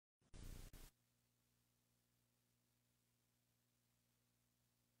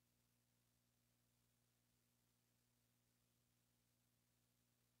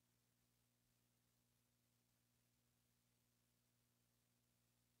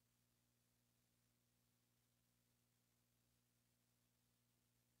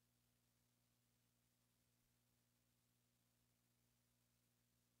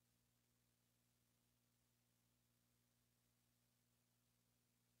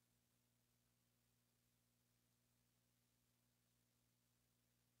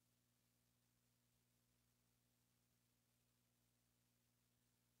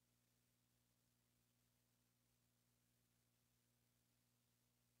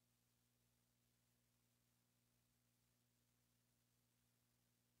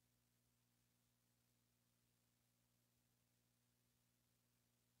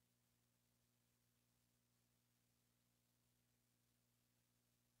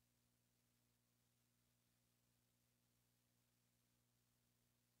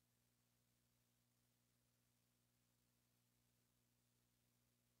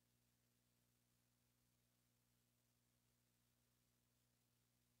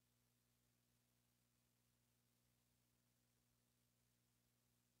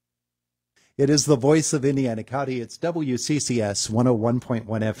It is the voice of Indiana County. It's WCCS 101.1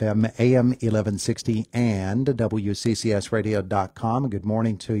 FM, AM 1160, and WCCSradio.com. Good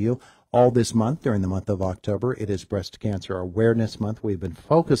morning to you. All this month, during the month of October, it is Breast Cancer Awareness Month. We've been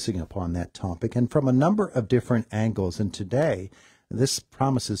focusing upon that topic and from a number of different angles. And today, this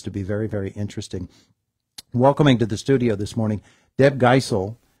promises to be very, very interesting. Welcoming to the studio this morning, Deb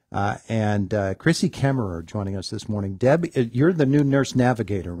Geisel and Chrissy Kemerer joining us this morning. Deb, you're the new nurse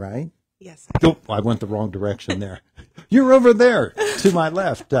navigator, right? Yes. Oh, I went the wrong direction there. You're over there to my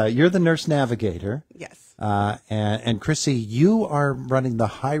left. You're the nurse navigator. Yes. And Chrissy, you are running the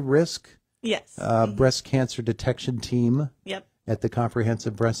high-risk Yes. breast cancer detection team Yep. at the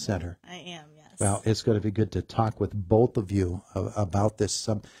Comprehensive Breast Center. I am, yes. Well, it's going to be good to talk with both of you about this.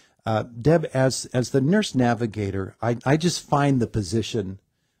 Deb, as the nurse navigator, I just find the position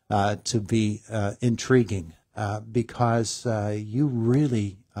to be intriguing because you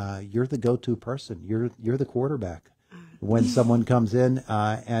really you're the go-to person. You're the quarterback when someone comes in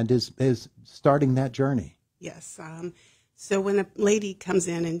and is starting that journey. Yes. So when a lady comes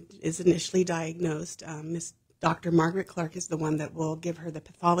in and is initially diagnosed, Dr. Margaret Clark is the one that will give her the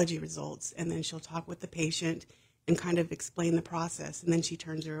pathology results, and then she'll talk with the patient and kind of explain the process, and then she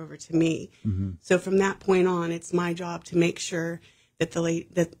turns her over to me. Mm-hmm. So from that point on, it's my job to make sure that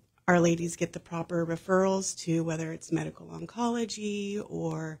that our ladies get the proper referrals to whether it's medical oncology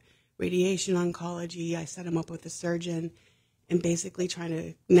or radiation oncology. I set them up with a surgeon and basically trying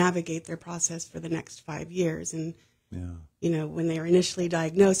to navigate their process for the next 5 years. And, you know, when they are initially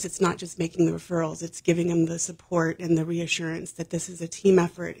diagnosed, it's not just making the referrals, it's giving them the support and the reassurance that this is a team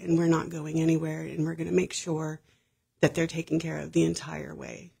effort and we're not going anywhere and we're going to make sure that they're taken care of the entire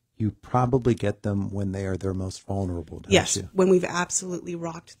way. You probably get them when they are their most vulnerable, don't yes, you? when we've absolutely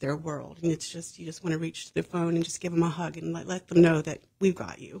rocked their world. And it's just, you just want to reach to their phone and just give them a hug and let them know that we've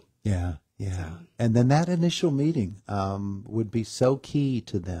got you. Yeah, yeah. So. And then that initial meeting would be so key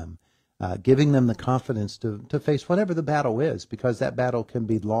to them, giving them the confidence to face whatever the battle is, because that battle can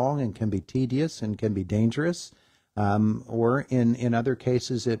be long and can be tedious and can be dangerous. Or in other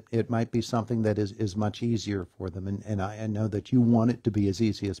cases, it might be something that is much easier for them. And I know that you want it to be as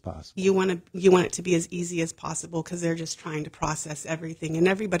easy as possible. You want it to be as easy as possible because they're just trying to process everything. And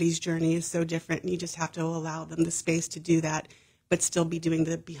everybody's journey is so different. And you just have to allow them the space to do that, but still be doing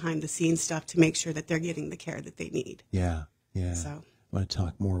the behind-the-scenes stuff to make sure that they're getting the care that they need. Yeah, yeah. So. I want to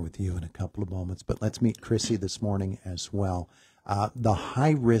talk more with you in a couple of moments. But let's meet Chrissy this morning as well. The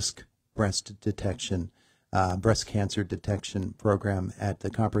high-risk breast cancer detection program at the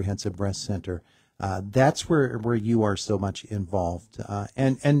Comprehensive Breast Center. That's where you are so much involved.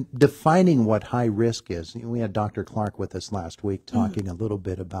 And defining what high risk is. We had Dr. Clark with us last week talking a little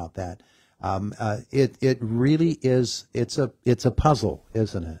bit about that. It really is, it's a puzzle,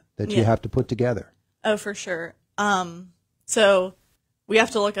 isn't it, that you have to put together? Oh, for sure. So we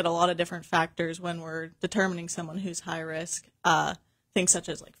have to look at a lot of different factors when we're determining someone who's high risk. Things such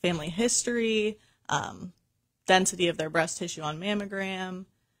as like family history, density of their breast tissue on mammogram,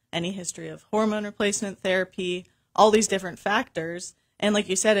 any history of hormone replacement therapy, all these different factors. And like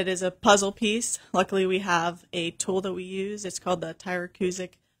you said, it is a puzzle piece. Luckily, we have a tool that we use. It's called the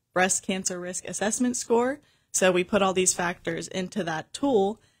Tyrer-Cuzick Breast Cancer Risk Assessment Score. So we put all these factors into that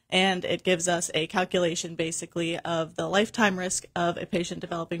tool, and it gives us a calculation basically of the lifetime risk of a patient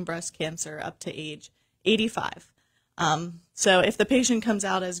developing breast cancer up to age 85. So if the patient comes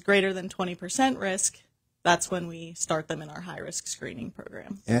out as greater than 20% risk, that's when we start them in our high-risk screening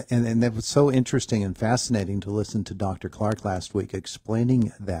program. And that was so interesting and fascinating to listen to Dr. Clark last week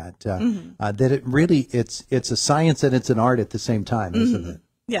explaining that, that it really, it's a science and it's an art at the same time, isn't it?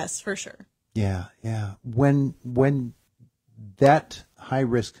 Yes, for sure. Yeah, yeah. When that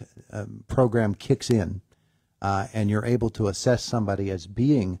high-risk program kicks in and you're able to assess somebody as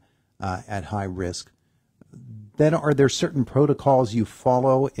being at high risk, then are there certain protocols you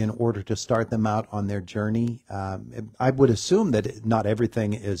follow in order to start them out on their journey? I would assume that not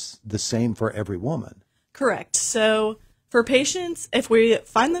everything is the same for every woman. Correct. So for patients, if we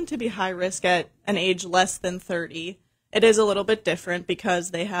find them to be high risk at an age less than 30, it is a little bit different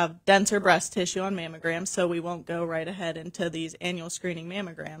because they have denser breast tissue on mammograms, so we won't go right ahead into these annual screening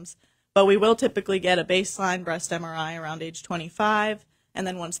mammograms. But we will typically get a baseline breast MRI around age 25, and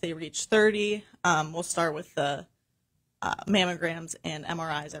then once they reach 30, we'll start with the mammograms and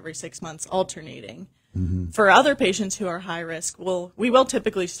MRIs every 6 months alternating. Mm-hmm. For other patients who are high risk, we will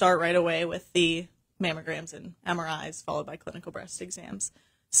typically start right away with the mammograms and MRIs followed by clinical breast exams.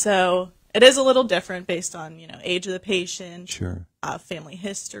 So it is a little different based on, age of the patient, sure, family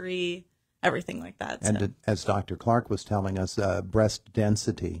history, everything like that. And as Dr. Clark was telling us, breast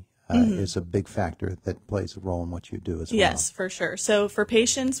density is a big factor that plays a role in what you do as well. Yes, for sure. So for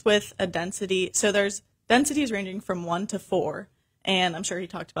patients with a density, so there's densities ranging from 1 to 4, and I'm sure he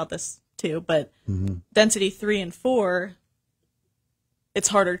talked about this too, but density 3 and 4, it's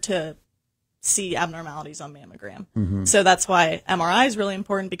harder to see abnormalities on mammogram. So that's why MRI is really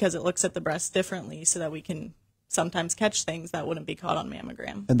important, because it looks at the breast differently so that we can sometimes catch things that wouldn't be caught on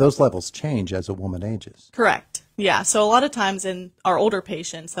mammogram. And those levels change as a woman ages. Correct. Yeah. So a lot of times in our older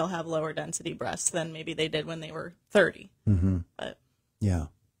patients, they'll have lower density breasts than maybe they did when they were 30. But Yeah.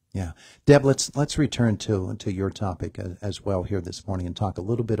 Yeah. Deb, let's return to your topic as well here this morning and talk a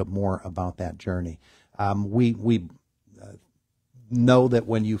little bit more about that journey. We know that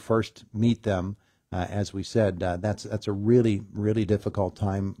when you first meet them, as we said, that's a really, really difficult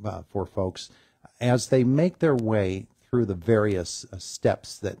time for folks as they make their way through the various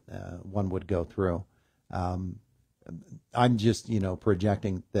steps that one would go through. I'm just,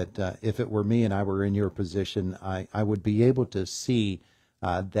 projecting that if it were me and I were in your position, I would be able to see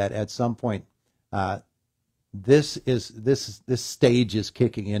that at some point this stage is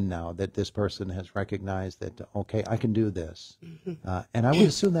kicking in now, that this person has recognized that, okay, I can do this. And I would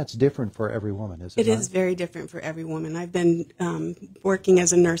assume that's different for every woman, is it not? It is very different for every woman. I've been working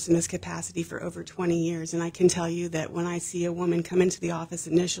as a nurse in this capacity for over 20 years, and I can tell you that when I see a woman come into the office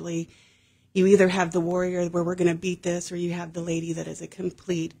initially, you either have the warrior where we're going to beat this, or you have the lady that is a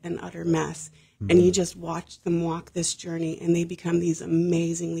complete and utter mess. And you just watch them walk this journey, and they become these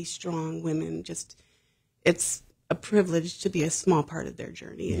amazingly strong women. Just, it's a privilege to be a small part of their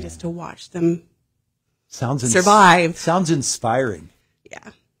journey and just to watch them survive. Sounds inspiring.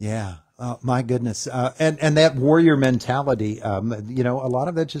 Yeah. Yeah. Oh, my goodness. And that warrior mentality, a lot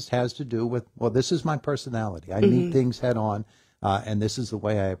of that just has to do with, well, this is my personality. I meet things head on, and this is the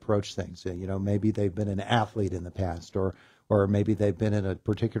way I approach things. Maybe they've been an athlete in the past, or maybe they've been in a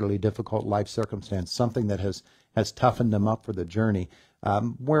particularly difficult life circumstance, something that has toughened them up for the journey.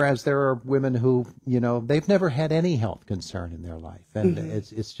 Whereas there are women who, they've never had any health concern in their life, and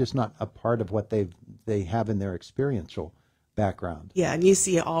it's just not a part of what they have in their experiential background. Yeah, and you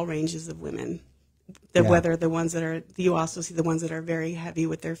see all ranges of women. Whether the ones that are, you also see the ones that are very heavy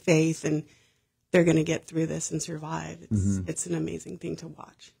with their faith, and they're going to get through this and survive. It's an amazing thing to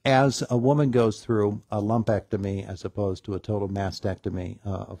watch. As a woman goes through a lumpectomy as opposed to a total mastectomy,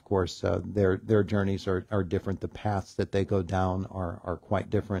 of course, their journeys are different. The paths that they go down are quite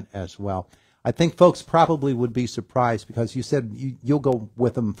different as well. I think folks probably would be surprised, because you said you'll go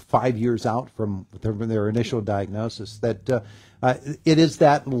with them 5 years out from their initial diagnosis, that it is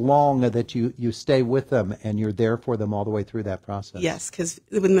that long that you stay with them and you're there for them all the way through that process. Yes, because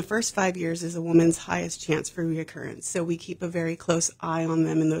within the first 5 years is a woman's highest chance for reoccurrence. So we keep a very close eye on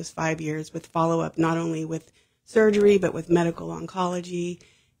them in those 5 years, with follow-up not only with surgery but with medical oncology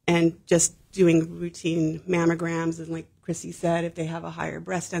and just doing routine mammograms. And like Chrissy said, if they have a higher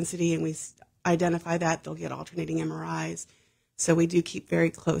breast density and we identify that, they'll get alternating MRIs. So we do keep very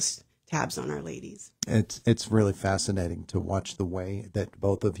close tabs on our ladies. It's really fascinating to watch the way that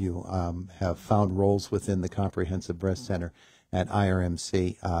both of you have found roles within the Comprehensive Breast Center at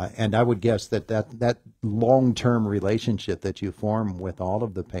IRMC. And I would guess that long-term relationship that you form with all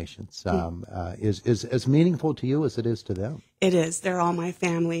of the patients is as meaningful to you as it is to them. It is. They're all my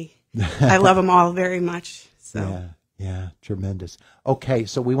family. I love them all very much. So. Yeah, tremendous. Okay,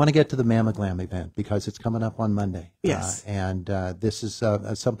 so we want to get to the mammogram event because it's coming up on Monday. Yes. And this is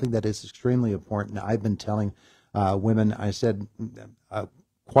something that is extremely important. I've been telling women, I said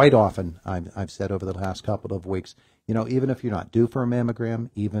quite often, I've said over the last couple of weeks, even if you're not due for a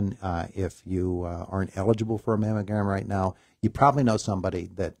mammogram, even if you aren't eligible for a mammogram right now, you probably know somebody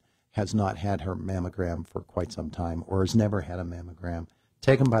that has not had her mammogram for quite some time or has never had a mammogram.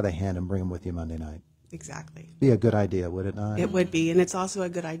 Take them by the hand and bring them with you Monday night. Exactly. Be a good idea, would it not? It would be, and it's also a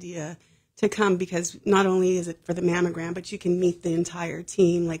good idea to come, because not only is it for the mammogram, but you can meet the entire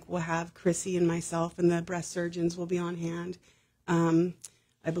team. Like, we'll have Chrissy and myself, and the breast surgeons will be on hand.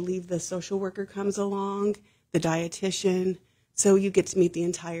 I believe the social worker comes along, the dietitian. So you get to meet the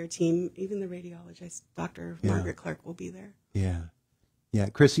entire team. Even the radiologist, Dr. Margaret Clark, will be there. Yeah,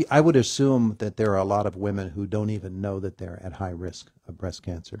 Chrissy, I would assume that there are a lot of women who don't even know that they're at high risk of breast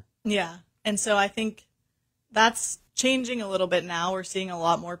cancer. Yeah. And so I think that's changing a little bit now. We're seeing a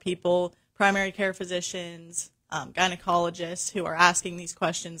lot more people, primary care physicians, gynecologists, who are asking these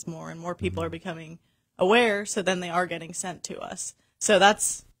questions more, and more people are becoming aware, so then they are getting sent to us. So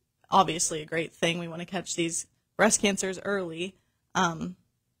that's obviously a great thing. We want to catch these breast cancers early.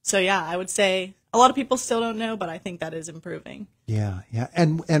 So yeah, I would say a lot of people still don't know, but I think that is improving. Yeah.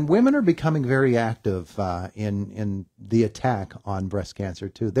 And women are becoming very active in the attack on breast cancer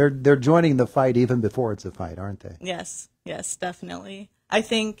too. They're joining the fight even before it's a fight, aren't they? Yes, definitely. I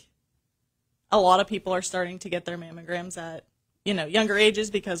think a lot of people are starting to get their mammograms at, younger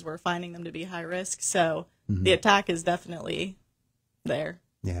ages because we're finding them to be high risk. So the attack is definitely there.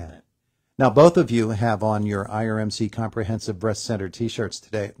 Yeah. But Now, both of you have on your IRMC Comprehensive Breast Center T-shirts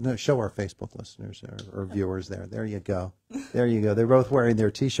today. No, show our Facebook listeners or viewers there. There you go. There you go. They're both wearing their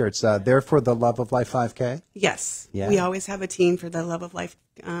T-shirts. They're for the Love of Life 5K? Yes. Yeah. We always have a team for the Love of Life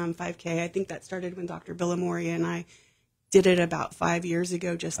 5K. I think that started when Dr. Villamoria and I did it about 5 years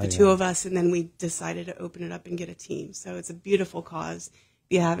ago, just the two of us, and then we decided to open it up and get a team. So it's a beautiful cause.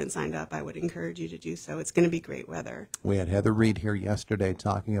 If you haven't signed up, I would encourage you to do so. It's going to be great weather. We had Heather Reed here yesterday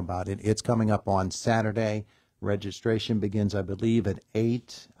talking about it. It's coming up on Saturday. Registration begins, I believe, at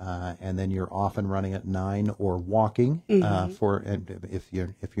 8, and then you're off and running at 9 or walking. And if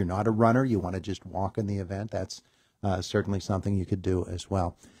you're not a runner, you want to just walk in the event, that's certainly something you could do as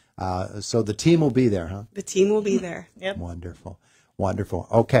well. So the team will be there, huh? The team will be there. Yep. Wonderful. Wonderful.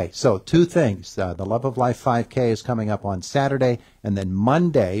 Okay, so 2 things. The Love of Life 5K is coming up on Saturday, and then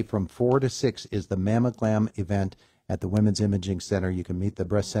Monday from 4 to 6 is the Mammogram event at the Women's Imaging Center. You can meet the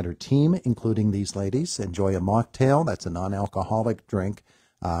breast center team, including these ladies. Enjoy a mocktail. That's a non-alcoholic drink.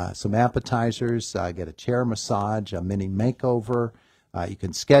 Some appetizers. Get a chair massage, a mini makeover. You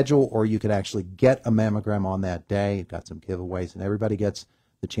can schedule, or you can actually get a mammogram on that day. You've got some giveaways, and everybody gets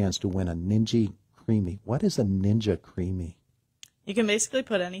the chance to win a Ninja Creamy. What is a Ninja Creamy? you can basically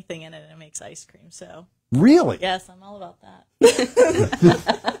put anything in it and it makes ice cream. So Really? yes, I'm all about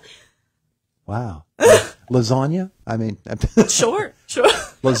that. Wow. Lasagna? I mean, Sure.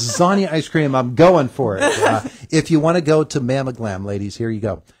 lasagna ice cream, I'm going for it. If you want to go to Mammoglam, ladies, here you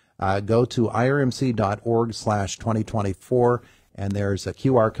go. Go to irmc.org/2024, and there's a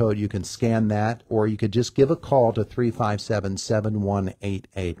QR code. You can scan that, or you could just give a call to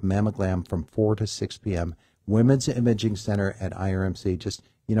 357-7188. Mammoglam from 4 to 6 p.m. Women's Imaging Center at IRMC. Just,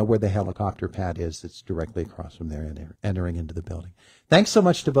 you know, where the helicopter pad is. It's directly across from there, and entering into the building. Thanks so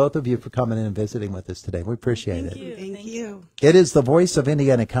much to both of you for coming in and visiting with us today. We appreciate it. Thank you. It is the voice of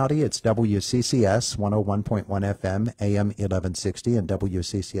Indiana County. It's WCCS 101.1 FM, AM 1160, and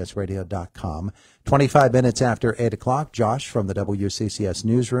WCCSradio.com. 25 minutes after 8 o'clock, Josh from the WCCS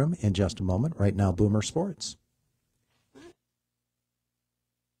newsroom in just a moment. Right now, Boomer Sports.